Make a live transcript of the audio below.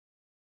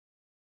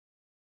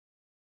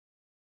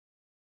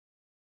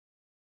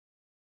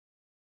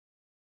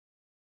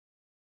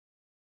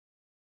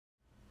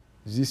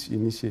this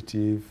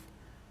initiative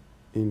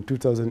in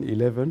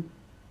 2011.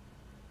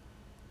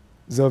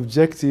 The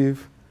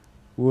objective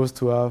was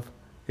to have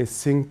a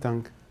think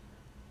tank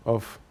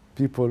of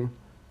people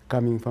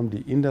coming from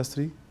the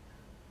industry,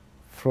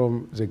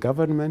 from the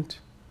government,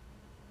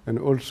 and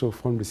also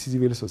from the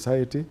civil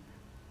society,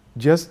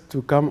 just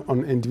to come on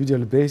an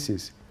individual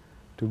basis,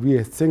 to be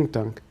a think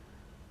tank,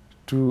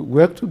 to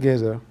work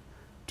together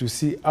to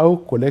see how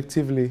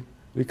collectively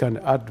we can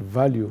add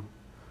value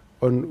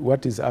on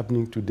what is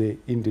happening today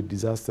in the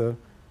disaster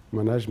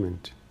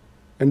management.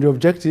 And the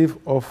objective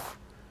of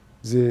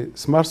the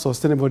Smart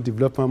Sustainable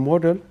Development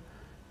Model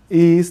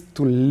is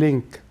to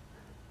link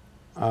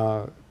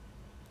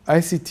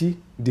ICT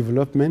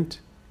development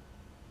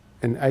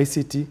and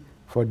ICT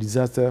for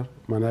disaster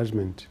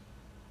management.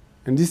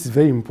 And this is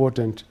very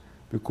important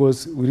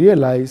because we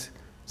realize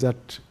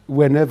that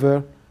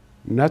whenever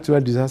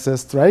natural disaster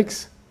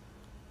strikes,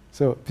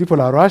 so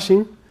people are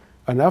rushing,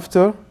 and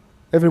after,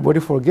 everybody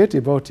forget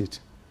about it.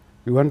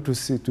 We want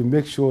to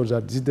make sure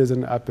that this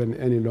doesn't happen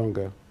any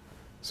longer.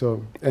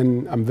 So,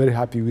 and I'm very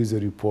happy with the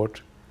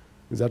report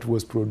that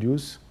was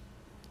produced.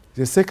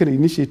 The second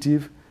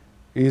initiative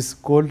is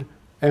called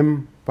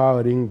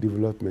Empowering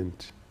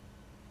Development.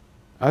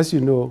 As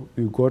you know,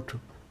 we've got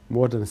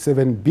more than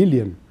 7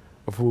 billion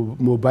of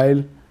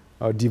mobile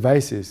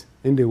devices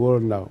in the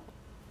world now.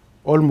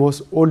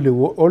 Almost all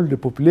the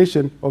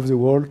population of the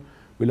world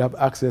will have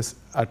access,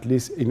 at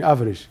least in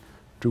average,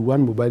 to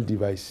one mobile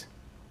device.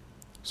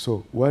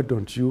 So why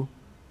don't you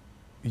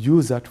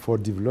use that for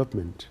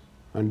development?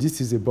 And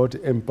this is about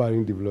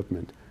empowering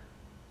development.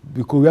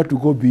 Because we have to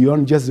go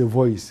beyond just the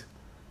voice.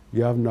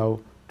 We have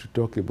now to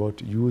talk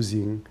about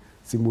using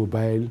the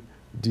mobile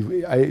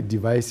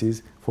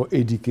devices for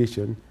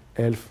education,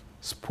 health,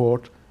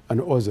 sport, and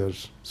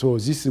others. So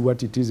this is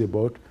what it is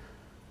about.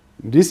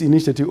 This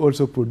initiative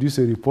also produced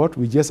a report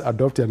we just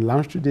adopted and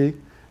launched today.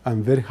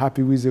 I'm very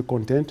happy with the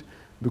content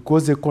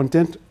because the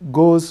content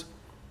goes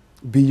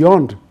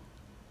beyond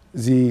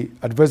the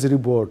advisory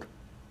board.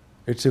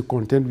 It's a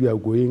content we are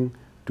going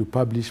to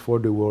publish for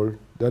the world.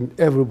 Then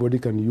everybody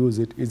can use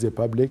it. It's a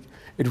public.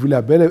 It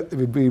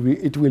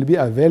will be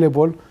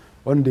available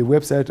on the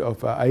website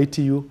of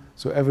ITU,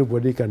 so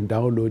everybody can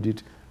download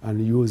it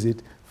and use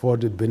it for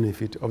the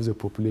benefit of the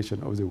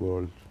population of the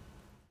world.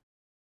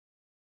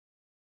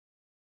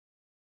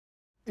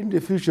 In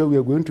the future, we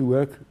are going to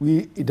work,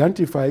 we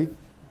identify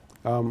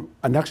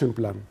an action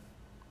plan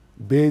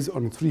based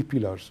on 3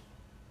 pillars.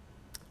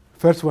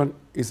 First one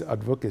is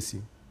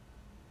advocacy.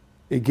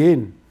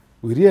 Again,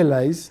 we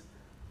realize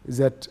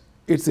that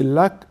it's a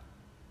lack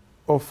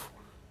of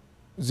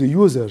the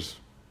users.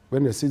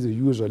 When I say the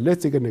user,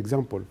 let's take an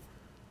example.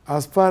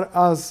 As far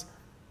as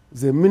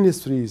the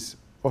ministries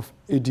of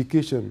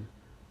education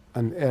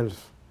and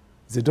health,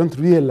 they don't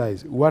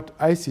realize what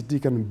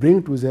ICT can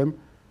bring to them.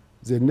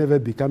 They never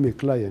become a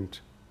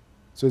client.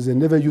 So they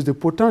never use the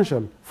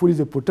potential, fully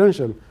the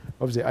potential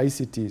of the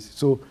ICTs.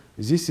 So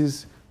this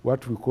is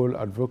what we call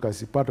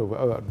advocacy, part of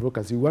our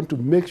advocacy. We want to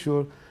make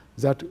sure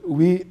that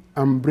we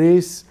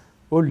embrace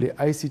all the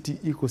ICT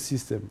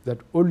ecosystem, that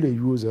all the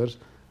users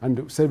and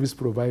the service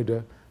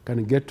provider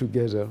can get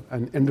together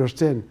and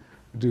understand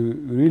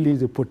really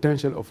the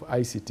potential of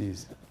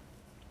ICTs.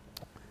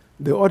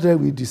 The other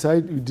we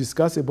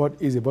discuss about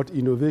is about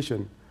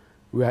innovation.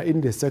 We are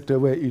in the sector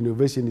where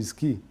innovation is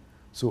key.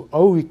 So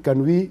how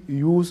can we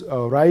use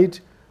our right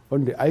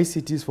on the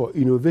ICTs for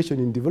innovation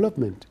in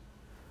development?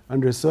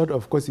 And the third,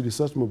 of course, is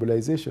resource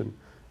mobilization.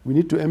 We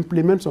need to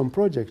implement some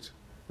projects,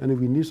 and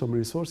we need some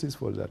resources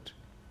for that.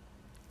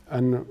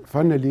 And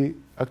finally,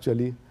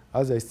 actually,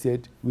 as I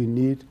said, we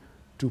need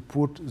to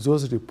put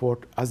those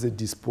reports at the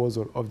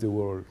disposal of the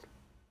world.